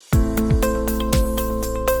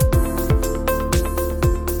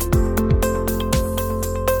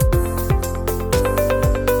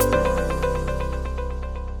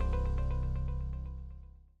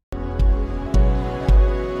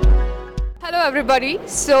everybody.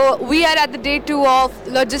 So we are at the day 2 of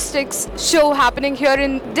logistics show happening here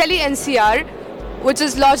in Delhi NCR, which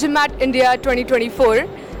is LogiMAT India 2024,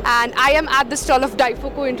 and I am at the stall of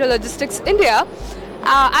Daifuku Intralogistics India.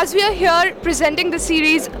 As we are here presenting the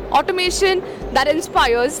series Automation That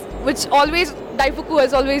Inspires, which always Daifuku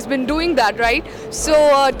has always been doing that, right?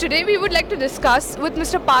 So today we would like to discuss with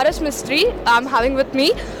Mr. Mistry. I'm having with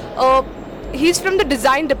me. He's from the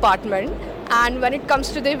design department, and when it comes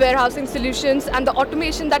to the warehousing solutions and the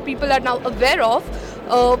automation that people are now aware of,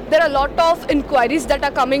 there are a lot of inquiries that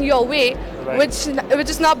are coming your way, Right. which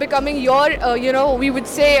is now becoming your we would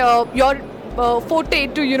say your forte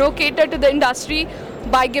to cater to the industry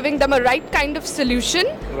by giving them a right kind of solution,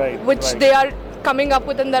 Right, which right. they are coming up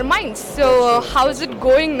with in their minds. So That's true, how that's is it true.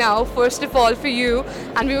 going now, first of all, for you?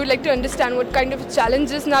 And we would like to understand what kind of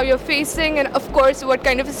challenges now you're facing, and of course what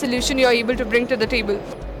kind of a solution you're able to bring to the table.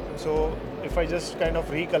 So if I just kind of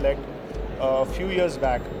recollect, a few years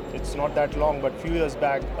back, it's not that long, but few years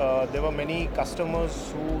back, there were many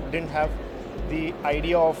customers who didn't have the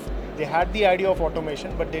idea of, they had the idea of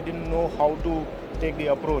automation, but they didn't know how to take the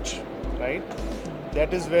approach, right?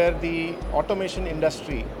 That is where the automation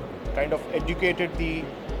industry kind of educated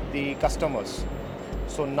the customers.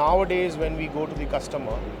 So nowadays when we go to the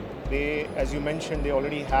customer, they, as you mentioned, they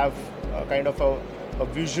already have a kind of a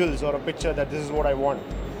visuals or a picture that this is what I want.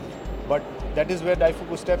 But that is where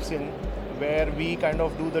Daifuku steps in, where we kind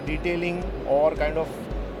of do the detailing or kind of,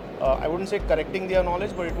 I wouldn't say correcting their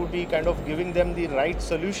knowledge, but it would be kind of giving them the right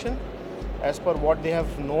solution as per what they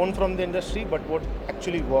have known from the industry, but what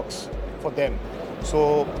actually works for them.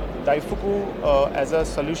 So Daifuku as a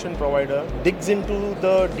solution provider digs into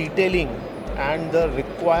the detailing and the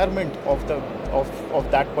requirement of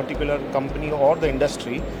that particular company or the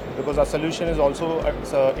industry, because our solution is also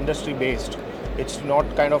industry based. It's not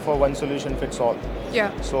kind of a one solution fits all.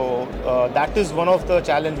 Yeah. So that is one of the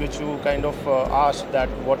challenge which you kind of asked, that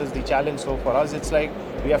what is the challenge. So for us it's like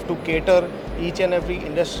we have to cater each and every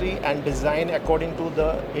industry and design according to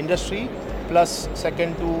the industry, plus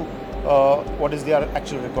second to what is their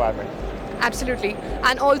actual requirement. Absolutely.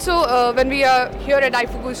 And also, when we are here at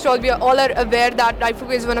Daifuku stall, we are all are aware that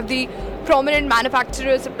Daifuku is one of the prominent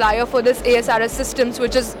manufacturer supplier for this ASRS systems,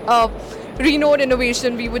 which is renowned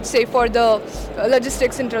innovation, we would say, for the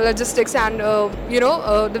logistics, intralogistics, and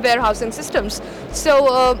the warehousing systems.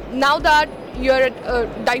 So now that you're at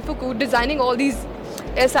Daifuku designing all these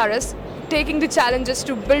ASRS, taking the challenges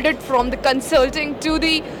to build it from the consulting to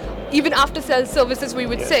the even after sales services, we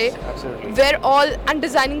would Yes, say, absolutely. where all and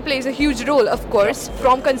designing plays a huge role, of course,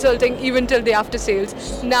 from consulting even till the after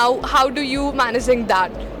sales. Now, how do you managing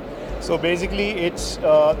that? So basically it's,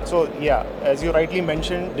 as you rightly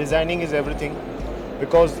mentioned, designing is everything,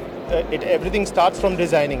 because everything starts from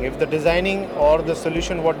designing. If the designing or the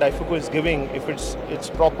solution what Daifuku is giving, if it's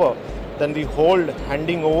proper, then the whole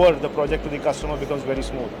handing over the project to the customer becomes very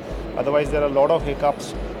smooth. Otherwise there are a lot of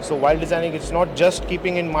hiccups. So while designing, it's not just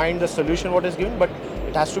keeping in mind the solution what is given, but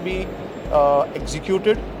it has to be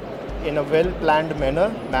executed in a well-planned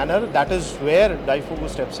manner. That is where Daifuku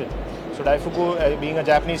steps in. So Daifuku, being a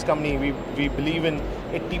Japanese company, we believe in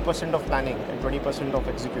 80% of planning and 20% of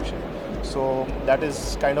execution. So that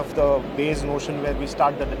is kind of the base notion where we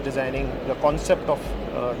start the designing, the concept of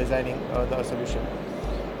designing the solution.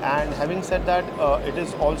 And having said that, it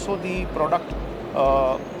is also the product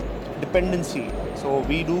dependency. So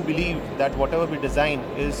we do believe that whatever we design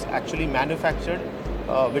is actually manufactured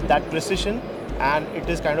with that precision, and it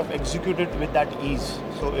is kind of executed with that ease.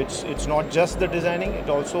 So it's not just the designing, it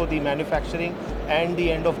also the manufacturing and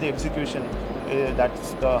the end of the execution.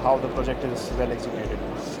 That's how the project is well executed.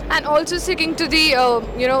 And also sticking to the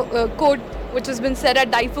code which has been said at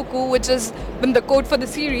Daifuku, which has been the code for the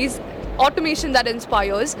series, automation that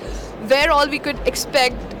inspires, where all we could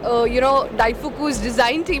expect Daifuku's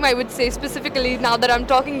design team, I would say specifically now that I'm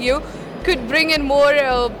talking to you, could bring in more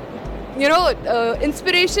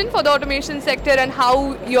inspiration for the automation sector, and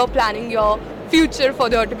how you're planning your future for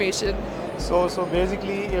the automation. So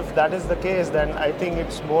basically, if that is the case, then I think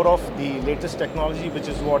it's more of the latest technology, which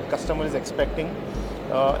is what customer is expecting.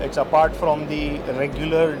 It's apart from the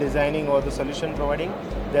regular designing or the solution providing.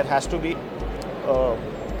 There has to be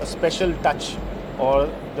a special touch or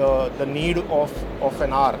the need of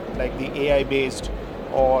an R, like the AI based,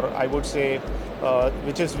 or I would say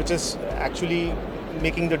which is actually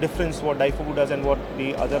making the difference what Daifuku does and what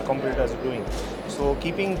the other competitors are doing. So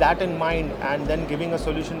keeping that in mind and then giving a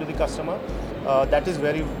solution to the customer, that is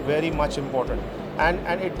very, very much important. And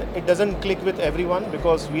it doesn't click with everyone,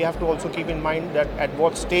 because we have to also keep in mind that at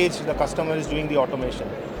what stage the customer is doing the automation.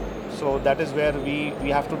 So that is where we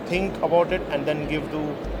have to think about it and then give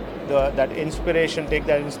to that inspiration, take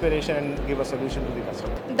that inspiration and give a solution to the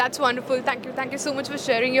customer. That's wonderful. Thank you so much for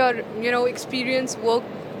sharing your experience,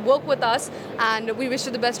 work with us, and we wish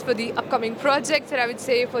you the best for the upcoming projects, and I would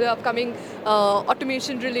say for the upcoming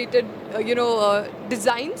automation related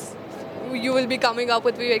designs you will be coming up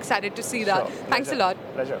with. We're excited to see that. Sure. Thanks a Pleasure.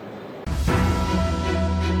 lot. Pleasure.